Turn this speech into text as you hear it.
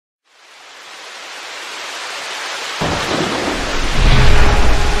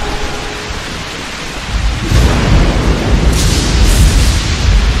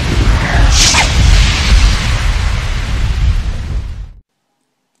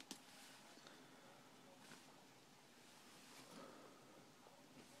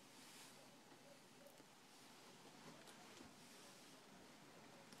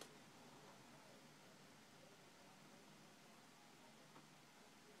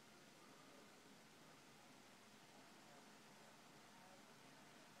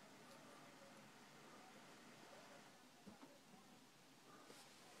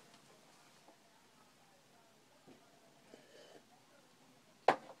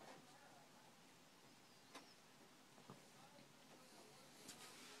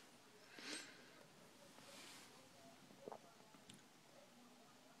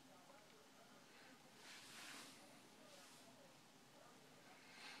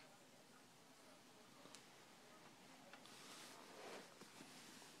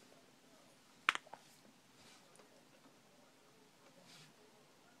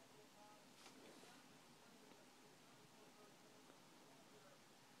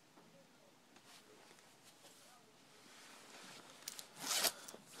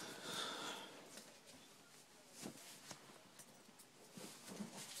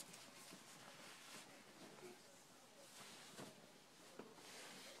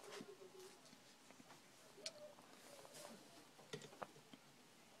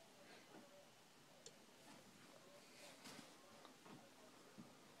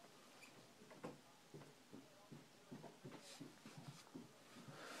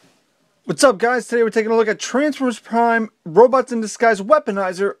What's up, guys? Today we're taking a look at Transformers Prime Robots in Disguise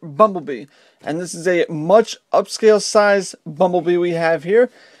Weaponizer Bumblebee. And this is a much upscale size Bumblebee we have here.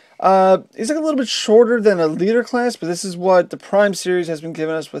 He's like a little bit shorter than a leader class, but this is what the Prime series has been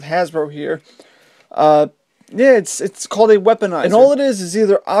giving us with Hasbro here. Yeah, it's called a Weaponizer. And all it is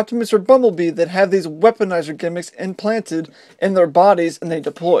either Optimus or Bumblebee that have these Weaponizer gimmicks implanted in their bodies and they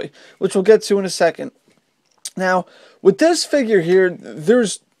deploy, which we'll get to in a second. Now, with this figure here,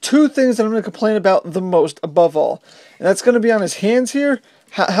 there's two things that I'm going to complain about the most above all. And that's going to be on his hands here,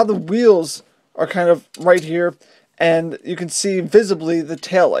 how the wheels are kind of right here, and you can see visibly the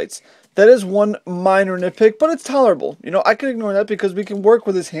taillights. That is one minor nitpick, but it's tolerable. You know, I can ignore that because we can work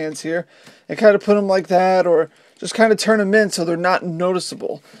with his hands here and kind of put them like that, or just kind of turn them in so they're not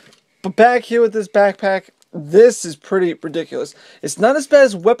noticeable. But back here with this backpack, this is pretty ridiculous. It's not as bad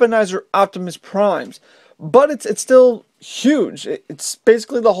as Weaponizer Optimus Primes, but it's still huge. It's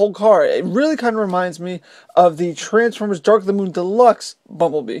basically the whole car. It really kind of reminds me of the Transformers Dark of the Moon Deluxe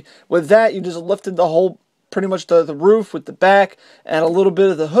Bumblebee. With that, you just lifted the whole, pretty much the roof with the back and a little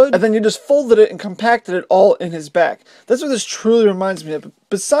bit of the hood, and then you just folded it and compacted it all in his back. That's what this truly reminds me of. But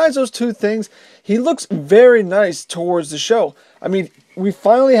besides those two things, he looks very nice towards the show. I mean, we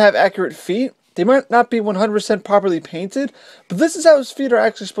finally have accurate feet. They might not be 100% properly painted, but this is how his feet are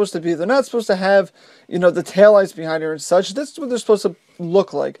actually supposed to be. They're not supposed to have, you know, the taillights behind here and such. This is what they're supposed to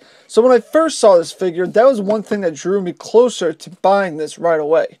look like. So when I first saw this figure, that was one thing that drew me closer to buying this right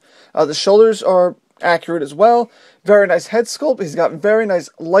away. The shoulders are accurate as well. Very nice head sculpt. He's got very nice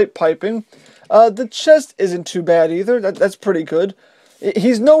light piping. The chest isn't too bad either. That's pretty good.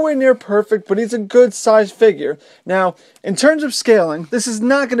 He's nowhere near perfect, but he's a good size figure. Now, in terms of scaling, this is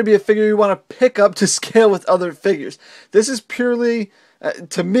not going to be a figure you want to pick up to scale with other figures. This is purely,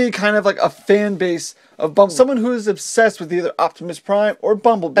 to me, kind of like a fan base of Bumblebee. Someone who is obsessed with either Optimus Prime or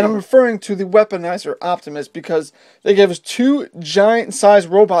Bumblebee. And I'm referring to the Weaponizer Optimus because they gave us two giant-sized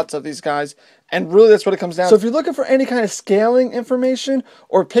robots of these guys, and really that's what it comes down to. So if you're looking for any kind of scaling information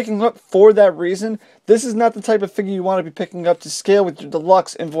or picking up for that reason, this is not the type of figure you want to be picking up to scale with your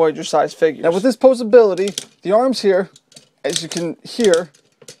Deluxe and Voyager size figures. Now with this posability, the arms here, as you can hear,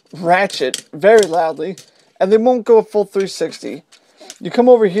 ratchet very loudly, and they won't go a full 360. You come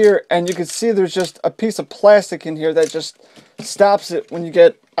over here and you can see there's just a piece of plastic in here that just stops it when you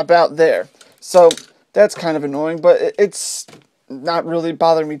get about there. So that's kind of annoying, but it's not really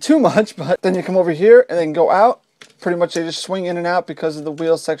bothering me too much. But then you come over here and then go out. Pretty much they just swing in and out because of the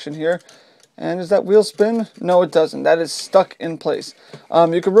wheel section here. And does that wheel spin? No, it doesn't. That is stuck in place.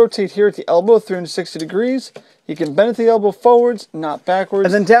 You can rotate here at the elbow 360 degrees. You can bend at the elbow forwards, not backwards.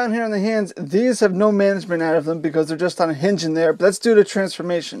 And then down here on the hands, these have no management out of them because they're just on a hinge in there. But that's due to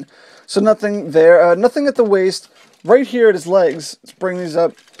transformation. So nothing there. Nothing at the waist. Right here at his legs, let's bring these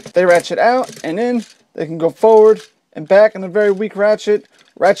up. They ratchet out and in. They can go forward and back in a very weak ratchet.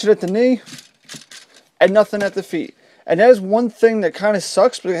 Ratchet at the knee. And nothing at the feet. And that is one thing that kind of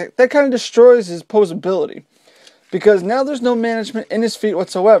sucks, but that kind of destroys his posability. Because now there's no management in his feet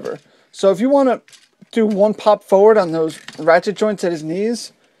whatsoever. So if you want to do one pop forward on those ratchet joints at his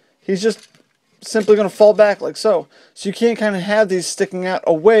knees, he's just simply going to fall back like so. So you can't kind of have these sticking out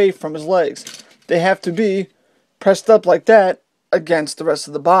away from his legs. They have to be pressed up like that against the rest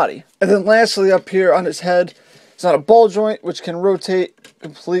of the body. And then lastly up here on his head, it's on a ball joint which can rotate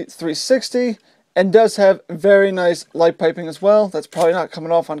complete 360. And does have very nice light piping as well. That's probably not coming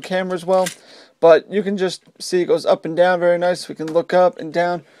off on camera as well. But you can just see it goes up and down very nice. We can look up and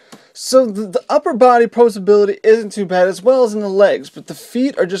down. So the upper body posability isn't too bad, as well as in the legs. But the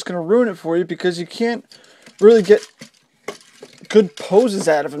feet are just going to ruin it for you because you can't really get good poses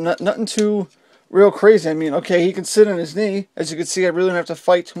out of him. Nothing too real crazy. I mean, okay, he can sit on his knee. As you can see, I really don't have to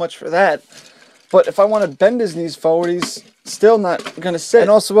fight too much for that. But if I want to bend his knees forward, he's still not going to sit. And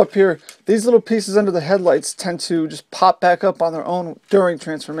also up here, these little pieces under the headlights tend to just pop back up on their own during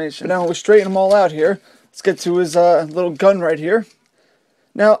transformation. Now we straighten them all out here. Let's get to his little gun right here.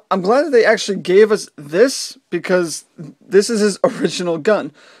 Now, I'm glad that they actually gave us this because this is his original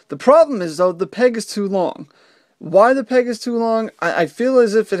gun. The problem is, though, the peg is too long. Why the peg is too long? I feel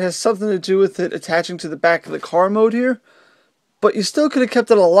as if it has something to do with it attaching to the back of the car mode here. But you still could have kept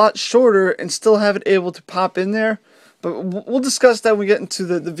it a lot shorter and still have it able to pop in there. But we'll discuss that when we get into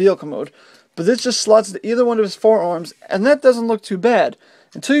the vehicle mode. But this just slots into either one of his forearms, and that doesn't look too bad.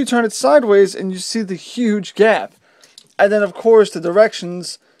 Until you turn it sideways and you see the huge gap. And then, of course, the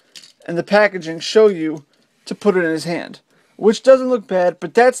directions and the packaging show you to put it in his hand. Which doesn't look bad,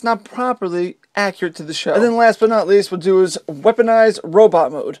 but that's not properly accurate to the show. And then last but not least, we'll do is Weaponized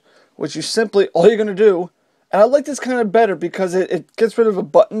Robot Mode. Which you simply, all you're going to do And I like this kind of better because it gets rid of a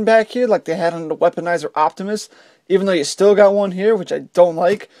button back here like they had on the Weaponizer Optimus, even though you still got one here, which I don't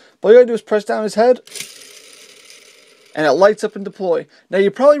like. But all you gotta do is press down his head, and it lights up and deploy. Now,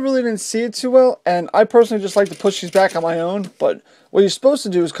 you probably really didn't see it too well, and I personally just like to push these back on my own, but what you're supposed to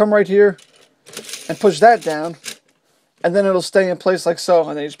do is come right here and push that down, and then it'll stay in place like so,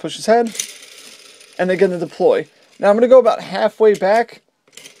 and then you just push his head, and they're gonna deploy. Now, I'm gonna go about halfway back,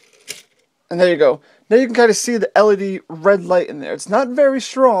 and there you go. Now you can kind of see the LED red light in there. It's not very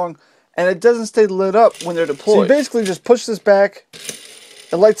strong, and it doesn't stay lit up when they're deployed. So you basically just push this back,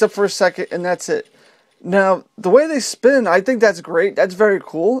 it lights up for a second, and that's it. Now, the way they spin, I think that's great. That's very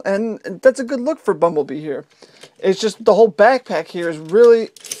cool, and that's a good look for Bumblebee here. It's just the whole backpack here is really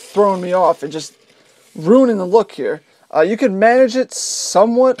throwing me off and just ruining the look here. You can manage it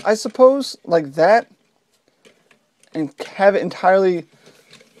somewhat, I suppose, like that, and have it entirely,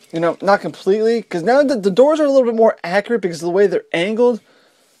 you know, not completely, because now the doors are a little bit more accurate because of the way they're angled,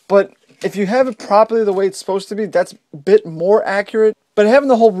 but if you have it properly the way it's supposed to be, that's a bit more accurate. But having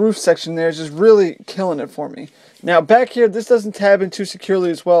the whole roof section there is just really killing it for me. Now, back here, this doesn't tab in too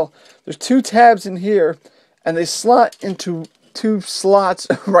securely as well. There's 2 tabs in here, and they slot into 2 slots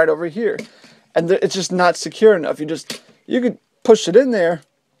right over here. And it's just not secure enough. You could push it in there,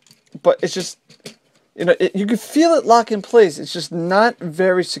 but it's just, you know, you can feel it lock in place. It's just not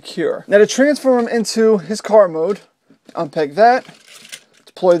very secure. Now, to transform him into his car mode, unpeg that,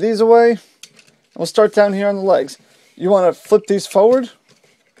 deploy these away, and we'll start down here on the legs. You want to flip these forward,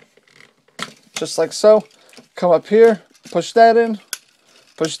 just like so. Come up here, push that in,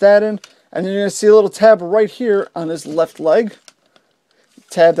 and then you're going to see a little tab right here on his left leg.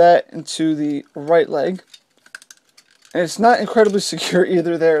 Tab that into the right leg. And it's not incredibly secure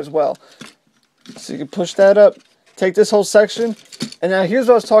either there as well. So you can push that up, take this whole section, and now here's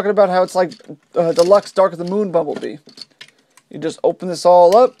what I was talking about, how it's like Deluxe Dark of the Moon Bumblebee. You just open this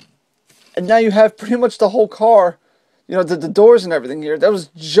all up, and now you have pretty much the whole car. You know, the doors and everything here, that was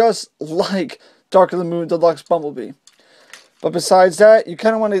just like Dark of the Moon Deluxe Bumblebee. But besides that, you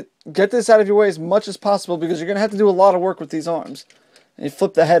kind of want to get this out of your way as much as possible because you're going to have to do a lot of work with these arms. And you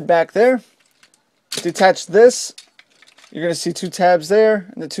flip the head back there, detach this, you're going to see 2 tabs there,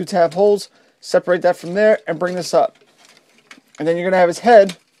 and the 2 tab holes. Separate that from there, and bring this up. And then you're going to have his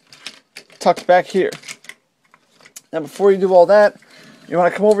head tucked back here. Now, before you do all that, you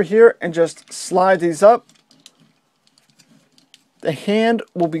want to come over here and just slide these up. The hand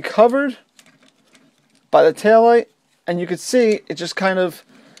will be covered by the taillight, and you can see it just kind of,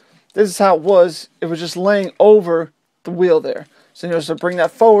 this is how it was just laying over the wheel there. So you just bring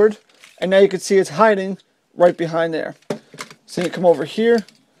that forward, and now you can see it's hiding right behind there. So you come over here,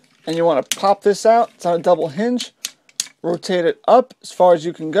 and you want to pop this out. It's on a double hinge. Rotate it up as far as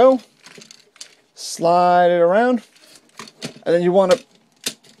you can go. Slide it around, and then you want to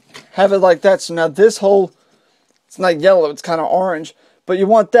have it like that. So now this whole, it's not yellow, it's kind of orange, but you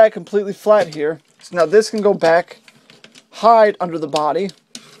want that completely flat here. So now this can go back, hide under the body,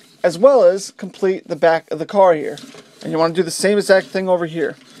 as well as complete the back of the car here. And you want to do the same exact thing over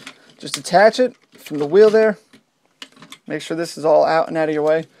here. Just attach it from the wheel there. Make sure this is all out and out of your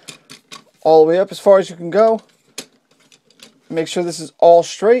way. All the way up as far as you can go. Make sure this is all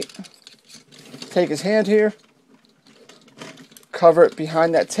straight. Take his hand here. Cover it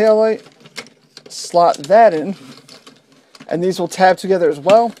behind that taillight. Slot that in. And these will tab together as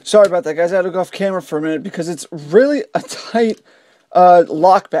well. Sorry about that, guys. I had to go off camera for a minute because it's really a tight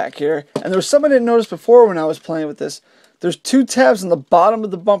lock back here. And there was something I didn't notice before when I was playing with this. There's 2 tabs on the bottom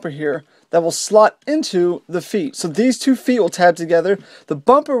of the bumper here that will slot into the feet. So these 2 feet will tab together. The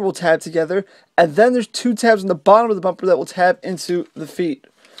bumper will tab together. And then there's 2 tabs on the bottom of the bumper that will tab into the feet.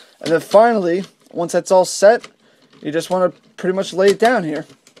 And then finally, once that's all set, you just want to pretty much lay it down here.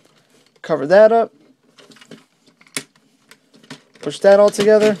 Cover that up. Push that all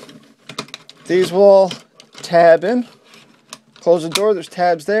together. These will all tab in. Close the door, there's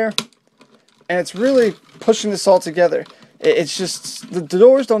tabs there. And it's really pushing this all together. It's just, the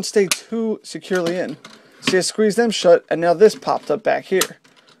doors don't stay too securely in. So you squeeze them shut, and now this popped up back here.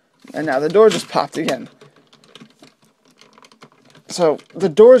 And now the door just popped again. So the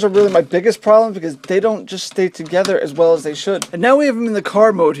doors are really my biggest problem because they don't just stay together as well as they should. And now we have them in the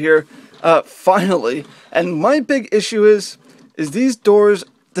car mode here, finally. And my big issue is these doors,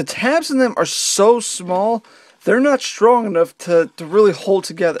 the tabs in them are so small, they're not strong enough to really hold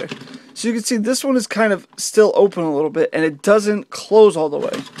together. So you can see this one is kind of still open a little bit, and it doesn't close all the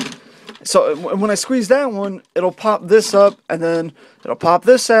way. So when I squeeze that one, it'll pop this up, and then it'll pop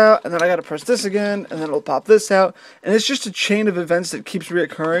this out, and then I gotta press this again, and then it'll pop this out, and it's just a chain of events that keeps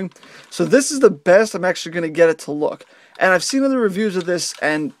reoccurring. So this is the best I'm actually gonna get it to look. And I've seen other reviews of this,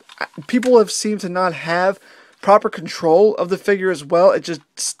 and people have seemed to not have proper control of the figure as well. It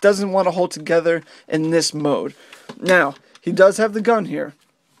just doesn't want to hold together in this mode. Now, he does have the gun here.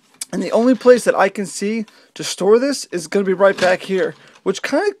 And the only place that I can see to store this is going to be right back here, which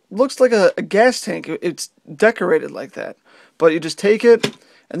kind of looks like a gas tank. It's decorated like that. But you just take it,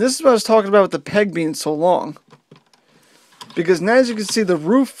 and this is what I was talking about with the peg being so long. Because now, as you can see, the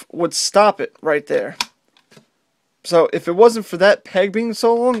roof would stop it right there. So if it wasn't for that peg being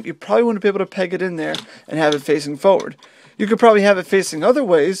so long, you probably wouldn't be able to peg it in there and have it facing forward. You could probably have it facing other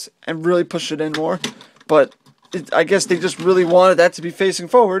ways and really push it in more, but I guess they just really wanted that to be facing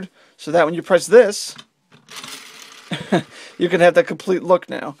forward, so that when you press this, you can have that complete look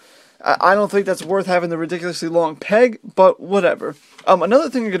now. I don't think that's worth having the ridiculously long peg, but whatever.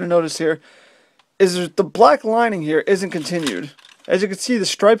 Another thing you're going to notice here is the black lining here isn't continued. As you can see, the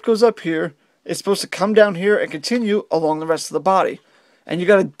stripe goes up here. It's supposed to come down here and continue along the rest of the body. And you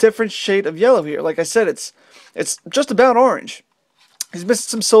got a different shade of yellow here. Like I said, it's just about orange. He's missing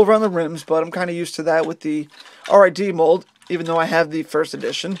some silver on the rims, but I'm kind of used to that with the RID mold, even though I have the first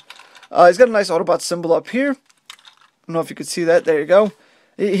edition. He's got a nice Autobot symbol up here. I don't know if you can see that. There you go.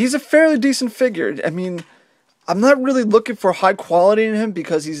 He's a fairly decent figure. I mean, I'm not really looking for high quality in him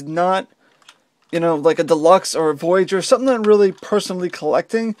because he's not, you know, like a deluxe or a Voyager, something that I'm really personally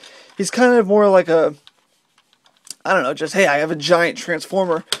collecting. He's kind of more like a, I don't know, just, hey, I have a giant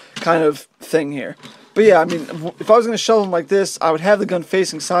Transformer kind of thing here. But yeah, I mean, if I was going to shelve him like this, I would have the gun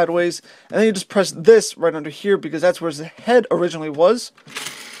facing sideways, and then you just press this right under here, because that's where his head originally was.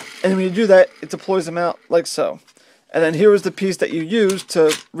 And when you do that, it deploys them out like so. And then here is the piece that you use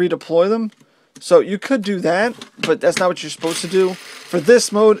to redeploy them. So you could do that, but that's not what you're supposed to do. For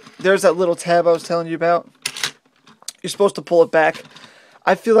this mode, there's that little tab I was telling you about. You're supposed to pull it back.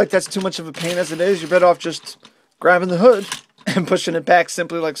 I feel like that's too much of a pain as it is. You're better off just grabbing the hood and pushing it back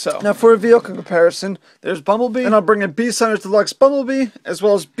simply like so. Now for a vehicle comparison, there's Bumblebee, and I'll bring in Beast Hunter's Deluxe Bumblebee, as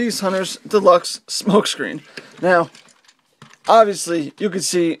well as Beast Hunter's Deluxe Smokescreen. Now, obviously, you can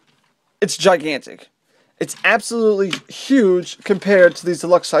see it's gigantic. It's absolutely huge compared to these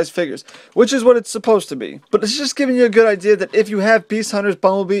deluxe size figures, which is what it's supposed to be. But it's just giving you a good idea that if you have Beast Hunter's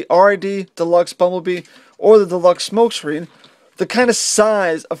Bumblebee, RID, Deluxe Bumblebee, or the Deluxe Smokescreen, the kind of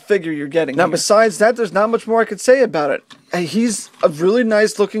size of figure you're getting. Now, besides that, there's not much more I could say about it. He's a really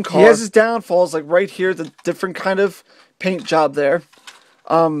nice looking car. He has his downfalls, like right here, the different kind of paint job there.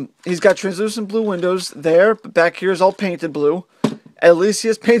 He's got translucent blue windows there, but back here is all painted blue. At least he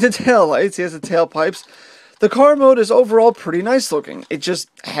has painted tail lights. He has the tailpipes. The car mode is overall pretty nice looking. It just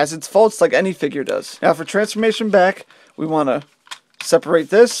has its faults like any figure does. Now for transformation back, we want to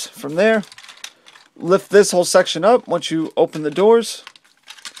separate this from there. Lift this whole section up once you open the doors.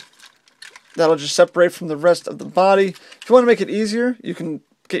 That'll just separate from the rest of the body. If you want to make it easier, you can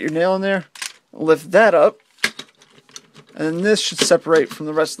get your nail in there. Lift that up. And then this should separate from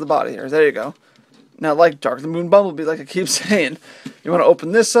the rest of the body here. There you go. Now like Dark of the Moon Bumblebee, like I keep saying, you want to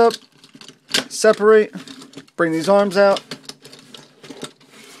open this up, separate, bring these arms out,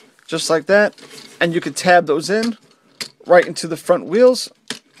 just like that, and you can tab those in right into the front wheels,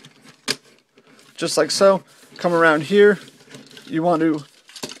 just like so. Come around here, you want to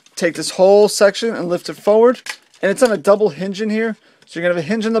take this whole section and lift it forward, and it's on a double hinge in here, so you're going to have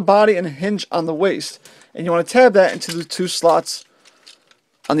a hinge on the body and a hinge on the waist, and you want to tab that into the two slots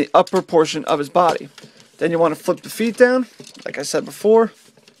on the upper portion of his body. Then you want to flip the feet down, like I said before,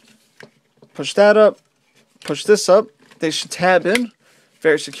 push that up, push this up. They should tab in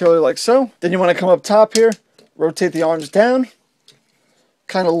very securely like so. Then you want to come up top here, rotate the arms down,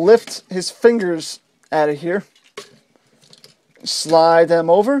 kind of lift his fingers out of here, slide them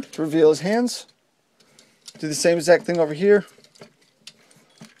over to reveal his hands. Do the same exact thing over here.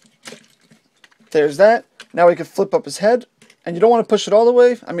 There's that. Now we can flip up his head, and you don't want to push it all the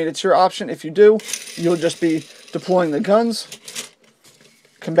way. I mean, it's your option. If you do, you'll just be deploying the guns.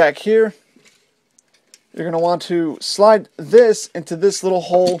 Come back here. You're going to want to slide this into this little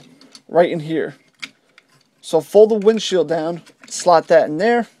hole right in here. So fold the windshield down, slot that in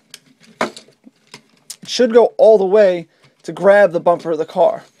there. It should go all the way to grab the bumper of the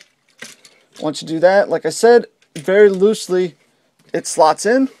car. Once you do that, like I said, very loosely it slots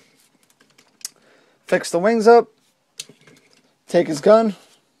in. Fix the wings up. Take his gun,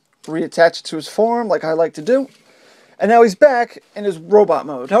 reattach it to his forearm like I like to do. And now he's back in his robot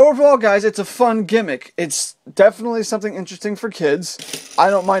mode. Now overall, guys, it's a fun gimmick. It's definitely something interesting for kids.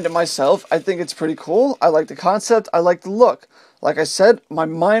 I don't mind it myself. I think it's pretty cool. I like the concept. I like the look. Like I said, my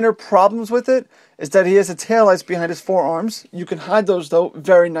minor problems with it is that he has the taillights behind his forearms. You can hide those, though,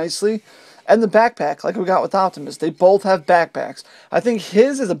 very nicely. And the backpack, like we got with Optimus. They both have backpacks. I think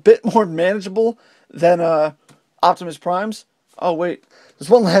his is a bit more manageable than Optimus Prime's. Oh, wait.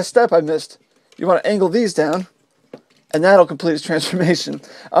 There's one last step I missed. You want to angle these down, and that'll complete his transformation.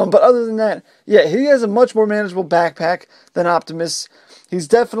 But other than that, yeah, he has a much more manageable backpack than Optimus. He's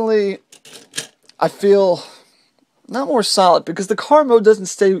definitely, I feel, not more solid, because the car mode doesn't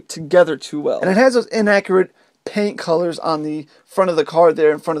stay together too well. And it has those inaccurate paint colors on the front of the car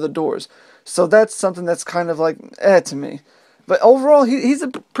there in front of the doors. So that's something that's kind of like, to me. But overall, he's a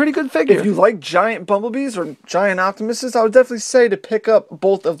pretty good figure. If you like giant Bumblebees or giant Optimuses, I would definitely say to pick up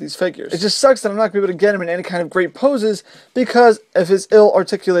both of these figures. It just sucks that I'm not going to be able to get him in any kind of great poses because of his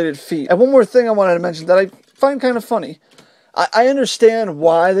ill-articulated feet. And one more thing I wanted to mention that I find kind of funny. I understand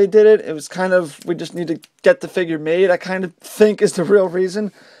why they did it. It was kind of, we just need to get the figure made, I kind of think is the real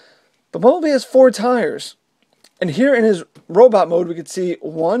reason. But Bumblebee has 4 tires. And here in his robot mode, we could see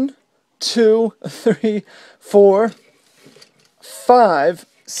 1, 2, 3, 4, 5,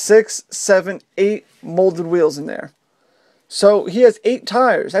 6, 7, 8 molded wheels in there. So he has 8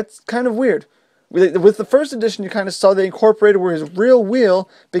 tires. That's kind of weird. With the first edition, you kind of saw they incorporated where his real wheel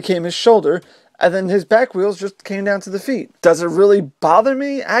became his shoulder, and then his back wheels just came down to the feet. Does it really bother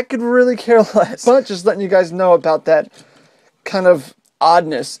me? I could really care less. But just letting you guys know about that kind of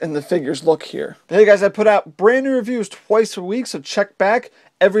oddness in the figure's look here. But hey guys, I put out brand new reviews twice a week, so check back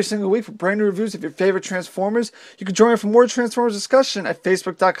every single week for brand new reviews of your favorite Transformers. You can join me for more Transformers discussion at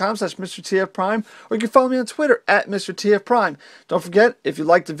facebook.com/MrTFPrime, or you can follow me on Twitter at MrTFPrime. Don't forget, if you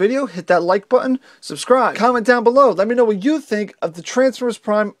liked the video, hit that like button, subscribe, comment down below. Let me know what you think of the Transformers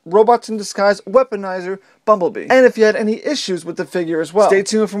Prime Robots in Disguise Weaponizer Bumblebee, and if you had any issues with the figure as well. Stay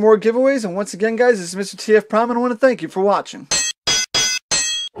tuned for more giveaways, and once again guys, this is Mr. TF Prime, and I want to thank you for watching.